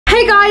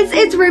Hey guys,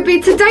 it's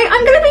Rube. Today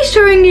I'm going to be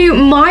showing you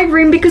my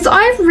room because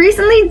I've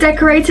recently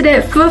decorated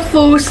it for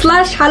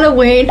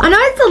fall/Halloween. I know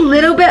it's a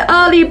little bit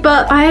early,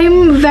 but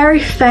I'm very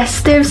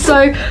festive,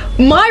 so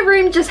my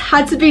room just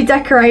had to be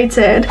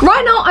decorated.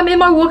 Right now I'm in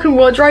my walk-in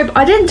wardrobe.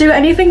 I didn't do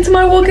anything to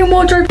my walk-in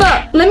wardrobe,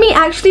 but let me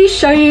actually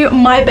show you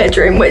my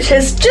bedroom, which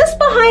is just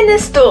behind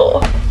this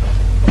door.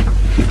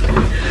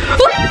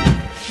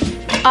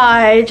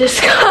 I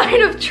just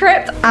kind of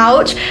tripped,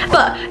 ouch.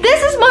 But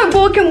this is my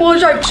walk-in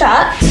wardrobe,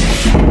 chat.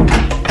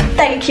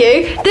 Thank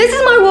you. This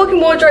is my walk-in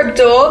wardrobe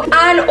door,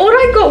 and all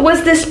I got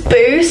was this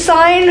boo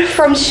sign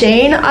from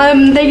Shein.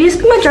 They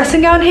used my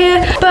dressing gown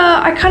here,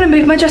 but I kind of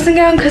moved my dressing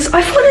gown because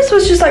I thought this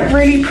was just like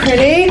really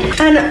pretty,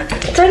 and I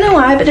don't know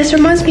why, but this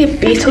reminds me of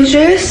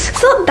Beetlejuice.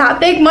 It's not that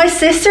big. My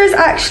sisters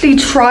actually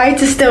tried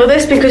to steal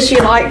this because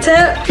she liked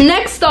it.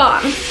 Next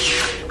on,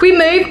 we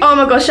move. Oh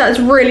my gosh, that's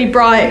really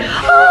bright.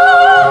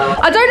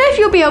 I don't know if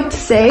you'll be able to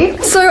see.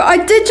 So I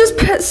did just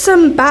put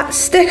some bat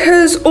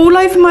stickers all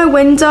over my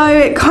window.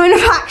 It kind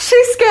of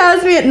actually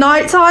scares me at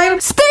nighttime.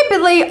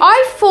 Stupidly,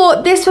 I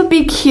thought this would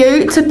be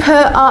cute to put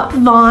up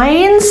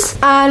vines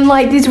and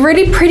like these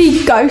really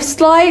pretty ghost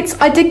lights.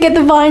 I did get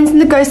the vines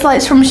and the ghost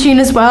lights from Shein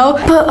as well.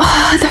 But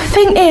the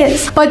thing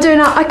is, by doing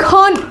that, I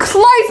can't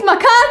close my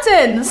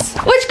curtains,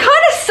 which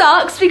kind of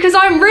sucks because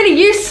I'm really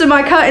used to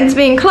my curtains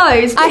being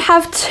closed. I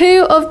have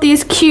two of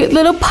these cute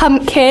little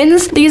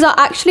pumpkins. These are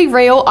actually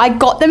real. I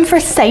got them for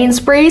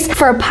Sainsbury's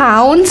for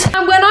 £1.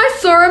 And when I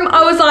saw them,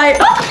 I was like,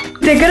 oh,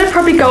 they're gonna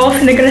probably go off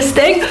and they're gonna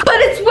stink, but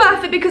it's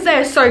worth it because they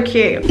are so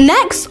cute.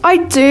 Next, I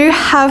do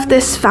have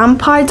this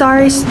Vampire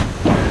Diaries.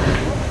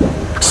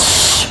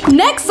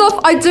 Next off,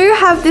 I do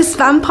have this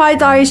Vampire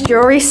Diaries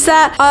jewelry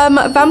set.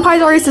 Vampire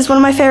Diaries is one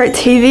of my favorite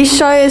TV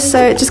shows,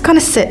 so it just kind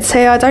of sits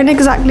here. I don't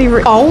exactly,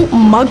 oh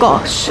my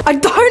gosh. I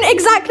don't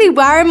exactly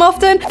wear them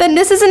often. Then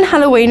this isn't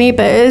Halloweeny,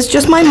 but it's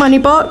just my money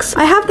box.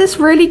 I have this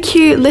really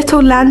cute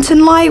little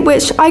lantern light,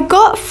 which I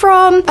got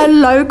from a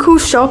local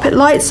shop. It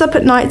lights up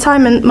at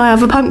nighttime, and my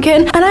other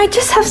pumpkin. And I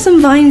just have some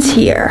vines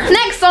here.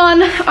 Next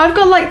on, I've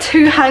got like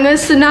 2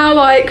 hangers, so now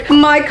like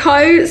my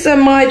coats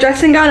and my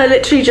dressing gown are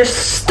literally just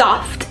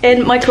stuffed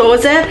in my closet.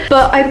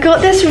 But I've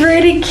got this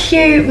really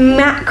cute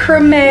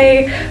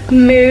macrame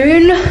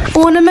moon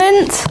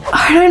ornament.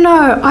 I don't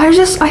know, I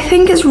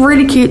think it's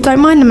really cute.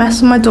 Don't mind the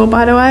mess on my door,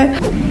 by the way.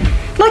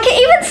 Like, it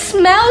even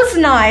smells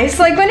nice.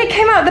 Like, when it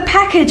came out of the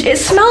package, it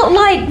smelled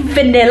like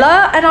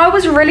vanilla, and I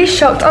was really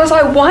shocked. I was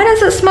like, why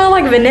does it smell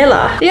like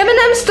vanilla? The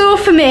M&M store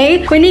for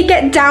me, when you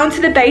get down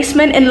to the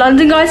basement in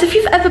London, guys, if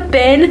you've ever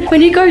been,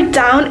 when you go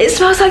down, it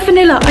smells like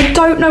vanilla. I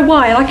don't know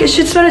why. Like, it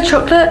should smell of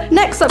chocolate.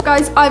 Next up,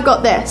 guys, I've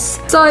got this.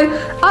 So,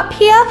 up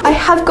here, I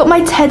have got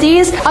my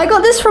teddies. I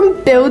got this from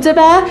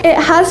Build-A-Bear. It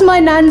has my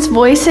nan's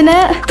voice in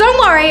it. Don't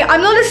worry,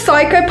 I'm not a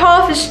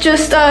psychopath. It's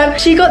just,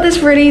 she got this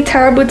really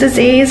terrible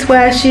disease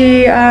where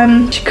she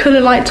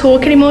couldn't like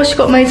talk anymore. She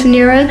got motor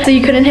neuron, so you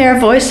couldn't hear her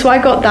voice, so I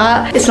got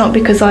that. It's not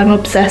because I'm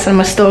obsessed and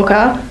I'm a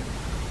stalker.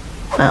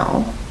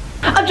 Oh.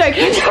 I'm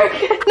joking, I'm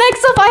joking.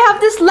 Next up, I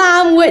have this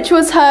lamb, which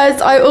was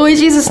hers. I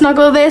always used to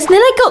snuggle this. And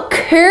then I got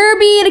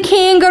Kirby the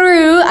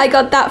kangaroo. I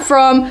got that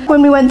from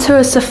when we went to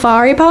a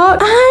safari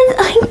park. And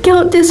I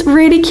got this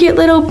really cute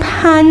little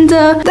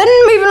panda. Then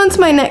moving on to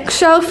my next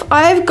shelf,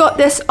 I've got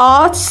this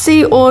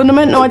artsy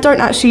ornament. No, I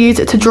don't actually use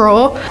it to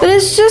draw, but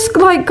it's just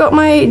like got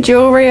my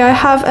jewelry. I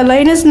have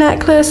Elena's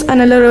necklace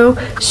and a little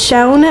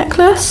shell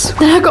necklace.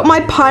 Then I got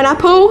my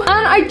pineapple.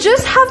 And I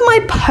just have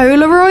my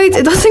Polaroid.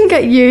 It doesn't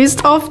get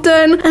used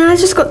often. And I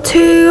just got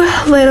 2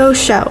 little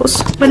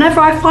shells. Whenever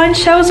I find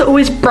shells, they're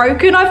always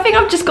broken. I think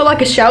I've just got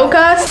like a shell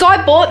curse. So I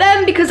bought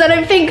them because I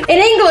don't think in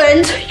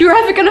England you're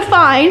ever gonna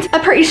find a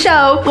pretty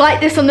shell like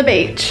this on the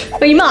beach.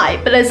 Well, you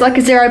might, but there's like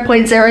a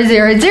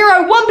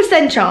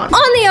 0.0001% chance.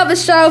 On the other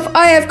shelf,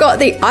 I have got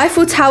the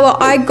Eiffel Tower.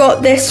 I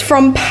got this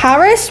from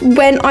Paris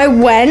when I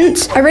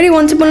went. I really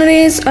wanted one of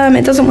these.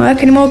 It doesn't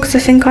work anymore because I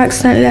think I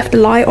accidentally left the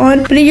light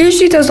on. But it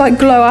usually does like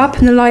glow up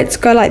and the lights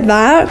go like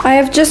that. I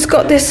have just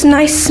got this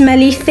nice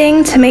smelly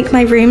thing to make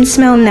my room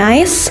smell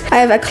nice. I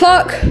have a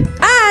clock,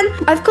 and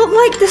I've got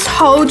like this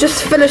hole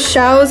just full of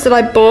shells that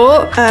I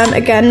bought.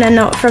 Again, they're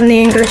not from the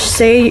English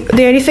Sea.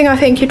 The only thing I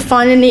think you'd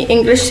find in the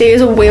English Sea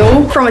is a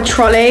wheel from a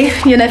trolley.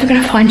 You're never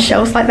gonna find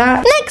shells like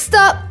that. Next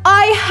up,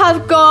 I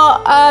have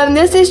got,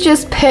 this is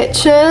just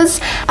pictures,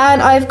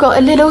 and I've got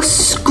a little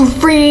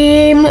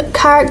Scream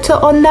character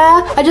on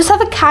there. I just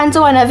have a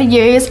candle I never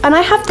use, and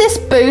I have this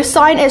boo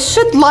sign. It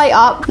should light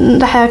up.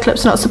 The hair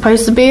clip's not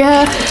supposed to be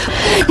here.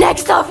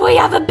 Next up, we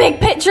have a big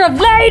picture of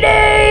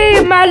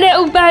Lady, my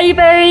little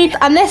baby,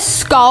 and this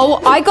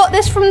skull. I got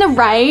this from the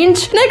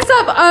range. Next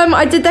up,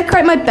 I did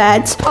decorate my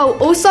bed. Oh,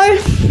 also,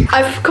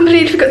 I've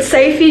completely forgot to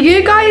say, for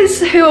you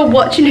guys who are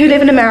watching who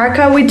live in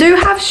America, we do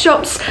have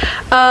shops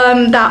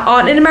that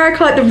aren't in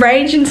America, like the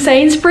Range and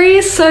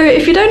Sainsbury's. So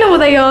if you don't know what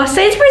they are,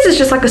 Sainsbury's is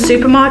just like a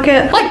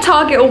supermarket, like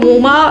Target or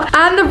Walmart.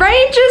 And the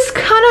Range is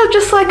kind of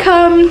just like,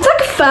 it's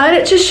like a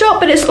furniture shop,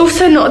 but it's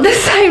also not at the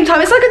same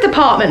time. It's like a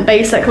department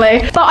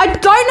basically. But I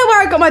don't know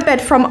where I got my bed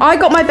from. I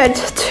got my bed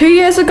 2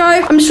 years ago.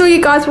 I'm sure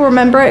you guys will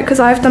remember it because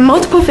I've done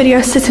multiple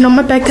videos sitting on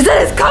my bed because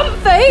it is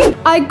comfy.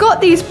 I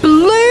got these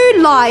blue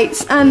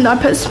lights and I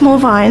put small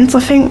vines.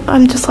 I think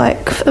I'm just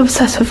like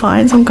obsessed with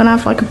vines. I'm gonna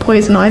have like a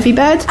poison ivy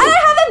bed. And I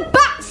have a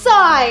bat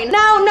sign.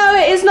 Now, no,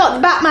 it is not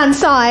the Batman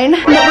sign.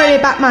 I'm not really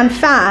a Batman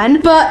fan,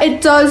 but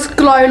it does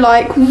glow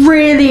like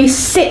really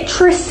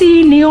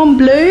citrusy neon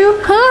blue.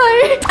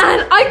 Hi.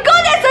 And I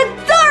got this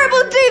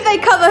adorable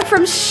duvet cover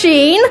from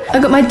Shein. I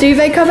got my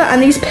duvet cover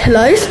and these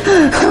pillows.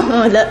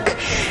 Oh, look.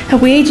 A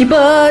Ouija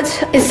board.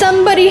 Is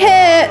somebody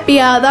here?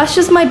 Yeah, that's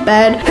just my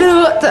bed.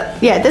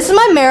 Yeah, this is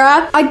my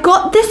mirror. I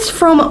got this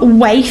from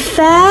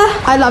Wayfair.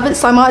 I love it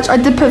so much. I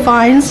did put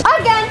vines.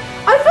 Again,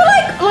 I feel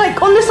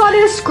like on the side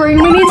of the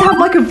screen, we need to have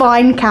like a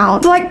vine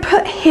count. Like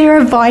put here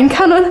a vine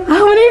count on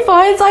how many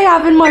vines I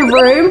have in my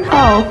room.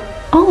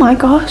 Oh my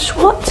gosh,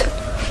 what?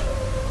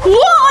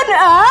 What on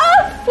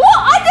earth? What?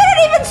 I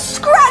didn't even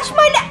scratch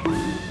my neck.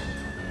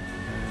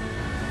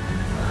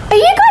 Are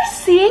you guys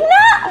seeing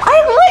that? I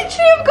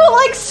literally have got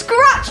like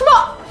scratch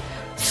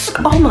marks.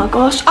 Oh my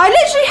gosh. I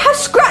literally have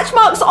scratch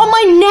marks on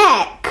my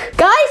neck.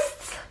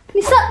 Guys,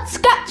 can you stop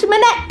scratching my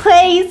neck,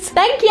 please?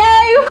 Thank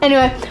you.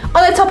 Anyway,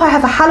 on the top I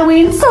have a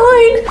Halloween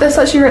sign. That's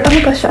actually right. Oh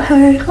my gosh.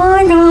 Hi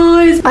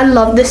guys. I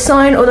love this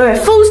sign, although it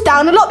falls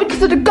down a lot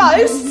because of the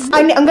ghosts.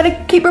 I'm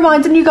gonna keep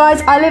reminding you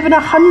guys, I live in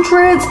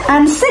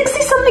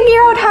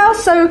 160-something-year-old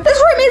house, so this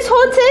room is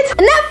haunted.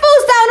 And that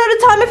falls down all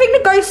the time. I think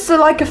the ghosts are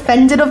like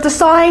offended of the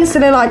sign, so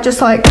they're like just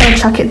like gonna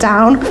chuck it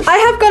down. I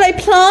have got a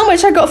plant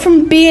which I got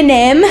from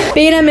B&M.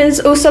 B&M is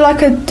also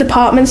like a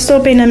department store.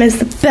 B&M is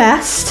the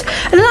best.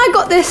 And then I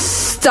got this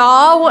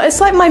star. Well, it's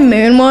like my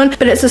moon one,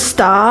 but it's a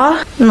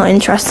star. I'm not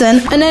interested.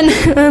 And then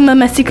my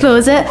messy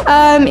closet.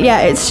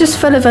 Yeah, it's just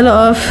full of a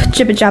lot of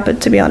jibber jabber,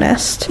 to be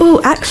honest. Oh,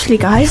 actually,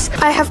 guys,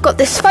 I have got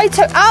this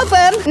photo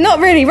album. Not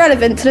really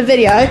relevant to the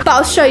video, but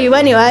I'll show you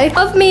anyway.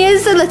 Of me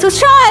as a little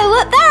child.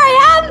 Look, there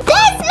I am.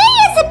 There's me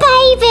as a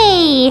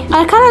baby.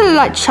 I kind of look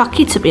like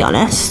Chucky, to be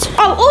honest.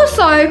 Oh,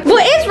 also,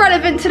 what is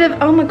relevant to the...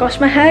 Oh my gosh,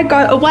 my hair,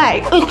 go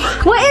away.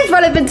 What is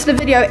relevant to the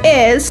video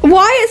is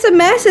why it's a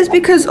mess is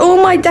because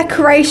all my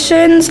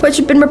decorations, which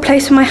have been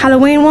replaced with my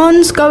Halloween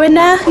ones, go in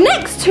there.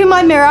 Next to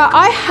my mirror,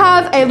 I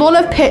have a lot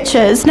of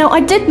pictures. Now,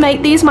 I did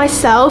make these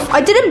myself.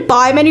 I didn't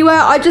buy them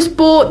anywhere. I just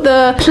bought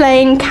the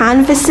plain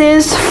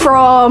canvases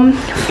from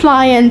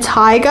Flying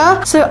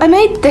Tiger. So I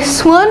made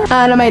this one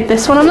and I made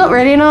this one. I'm not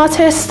really an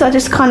artist. I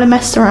just kind of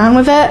messed around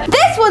with it.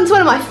 This one's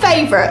one of my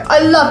favorite. I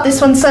love this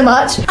one so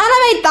much. And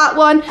I made that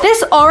one.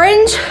 This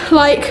orange,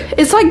 like,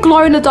 it's like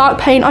glow in the dark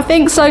paint, I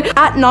think. So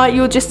at night,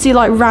 you'll just see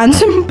like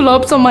random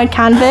blobs on my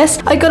canvas.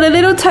 I got a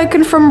little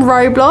token from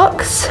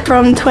Roblox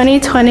from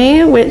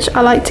 2020, which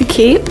I like to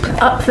keep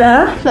up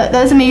there. Look,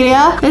 there's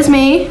Amelia. There's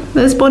me.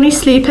 There's Bonnie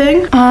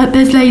sleeping.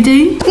 There's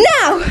Lady.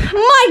 Now,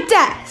 my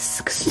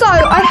desk. So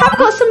I have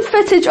got some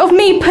footage of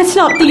me putting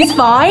up these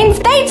vines.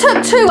 They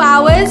took 2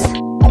 hours.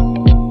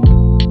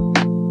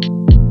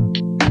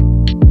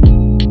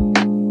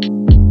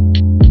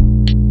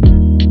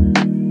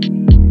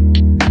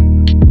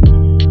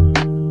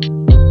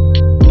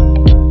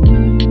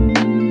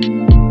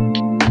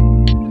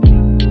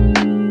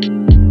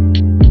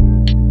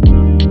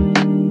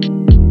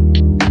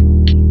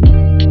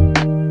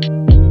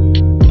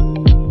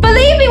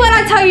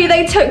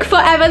 They took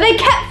forever. They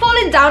kept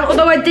falling down,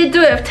 although I did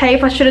do it with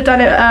tape. I should have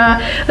done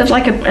it with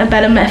like a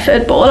better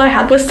method, but all I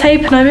had was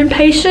tape and I'm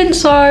impatient.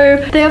 So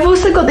they have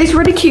also got these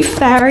really cute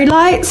fairy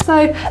lights.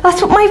 So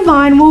that's what my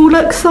vine wall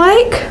looks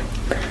like.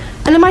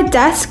 And then my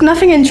desk,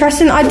 nothing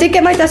interesting. I did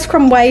get my desk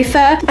from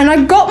Wayfair and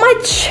I got my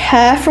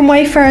chair from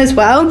Wayfair as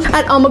well.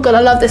 And oh my god, I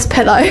love this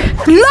pillow.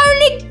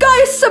 Lonely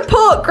Ghost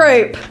Support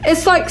Group.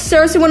 It's like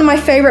seriously one of my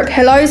favorite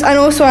pillows. And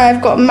also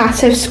I've got a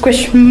massive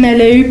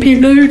squishmallow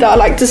pillow that I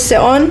like to sit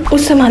on.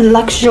 Also my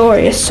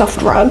luxurious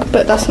soft rug,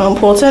 but that's not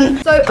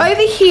important. So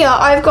over here,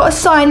 I've got a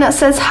sign that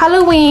says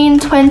Halloween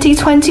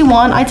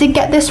 2021. I did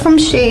get this from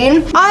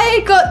Shein.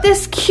 I got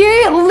this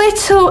cute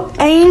little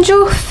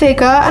angel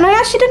figure and I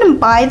actually didn't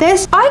buy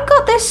this. I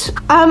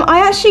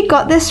actually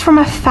got this from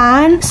a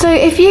fan. So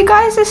if you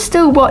guys are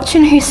still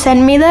watching who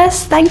sent me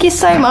this, thank you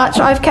so much.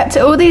 I've kept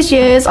it all these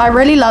years. I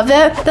really love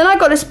it. Then I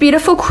got this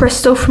beautiful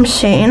crystal from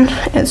Shein.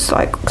 It's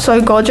like so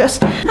gorgeous.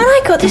 And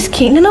I got this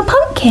cute little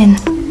pumpkin.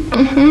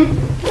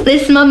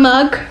 This is my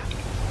mug.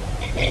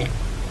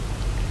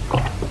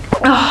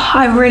 Oh,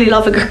 I really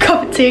love a good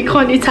cup of tea.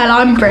 Can't you tell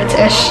I'm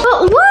British?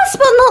 But what's last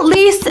but not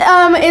least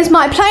is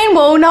my plain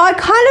wall. Now I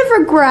kind of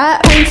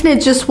regret painting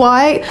it just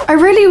white. I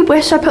really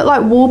wish I put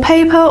like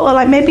wallpaper or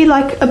like maybe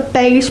like a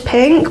beige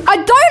pink. I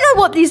don't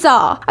know what these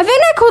are. I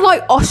think they're called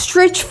like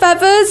ostrich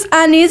feathers,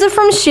 and these are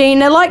from Shein.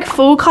 They're like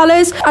full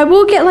colors. I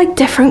will get like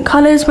different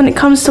colors when it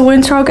comes to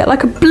winter. I'll get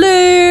like a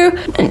blue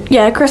and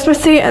yeah,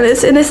 Christmassy, and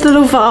it's in this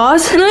little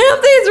vase. And I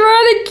have these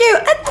really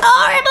cute,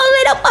 adorable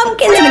little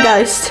pumpkins and a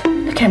ghost.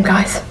 Look at him,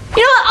 guys. You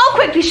know what? I'll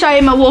quickly show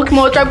you my walk-in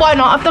wardrobe. Why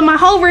not? I've done my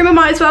whole room. I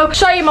might as well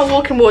show you my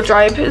walk-in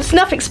wardrobe. It's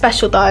nothing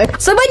special though.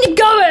 So when you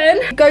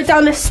go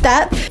down this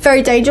step.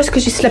 Very dangerous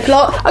because you slip a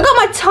lot. I got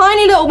my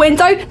tiny little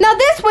window. Now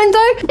this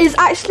window is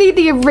actually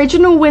the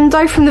original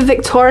window from the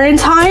Victorian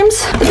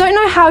times. I don't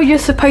know how you're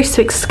supposed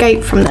to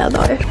escape from there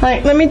though.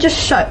 Like, let me just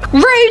show.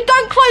 Rude,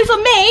 don't close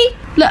on me.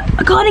 Look,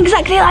 I can't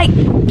exactly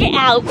like get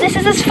out. This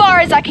is as far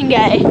as I can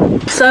get.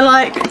 So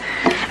like,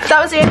 if that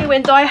was the only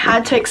window I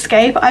had to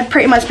escape, I'd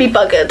pretty much be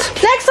buggered.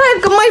 Next,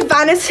 I've got my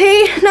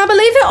vanity. Now,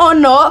 believe it or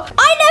not,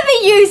 I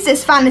never use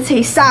this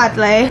vanity,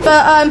 sadly.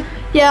 But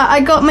yeah, I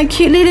got my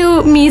cute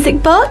little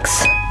music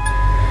box.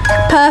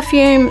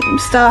 Perfume,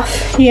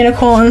 stuff,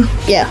 unicorn.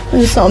 Yeah,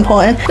 it's not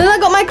important. Then I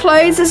got my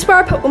clothes. This is where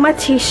I put all my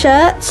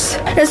t-shirts.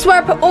 This is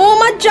where I put all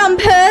my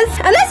jumpers.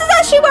 And this is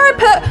actually where I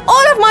put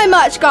all of my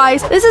merch,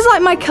 guys. This is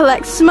like my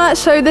collector's merch.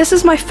 So this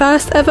is my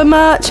first ever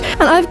merch.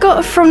 And I've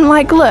got from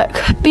like, look,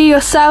 Be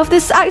Yourself.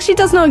 This actually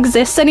does not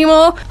exist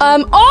anymore.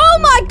 Oh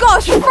my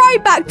gosh,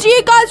 throwback. Do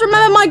you guys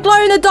remember my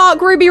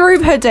glow-in-the-dark Ruby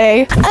Rube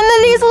hoodie? And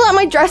then these are like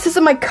my dresses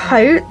and my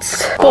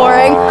coats.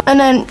 Boring. And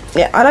then,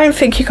 yeah, I don't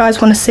think you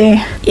guys want to see.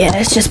 Yeah,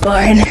 it's just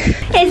boring.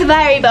 It's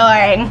very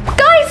boring.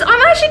 Guys,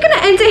 I'm actually going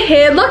to end it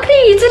here.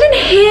 Luckily, you didn't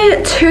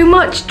hear too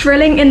much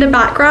drilling in the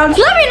background.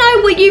 Let me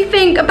know what you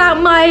think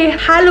about my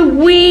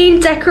Halloween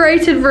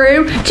decorated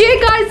room. Do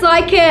you guys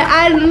like it?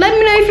 And let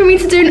me know if you want me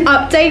to do an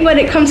update when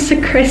it comes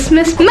to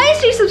Christmas. Make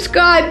sure you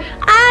subscribe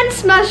and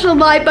smash the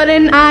like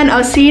button. And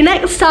I'll see you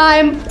next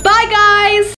time. Bye, guys.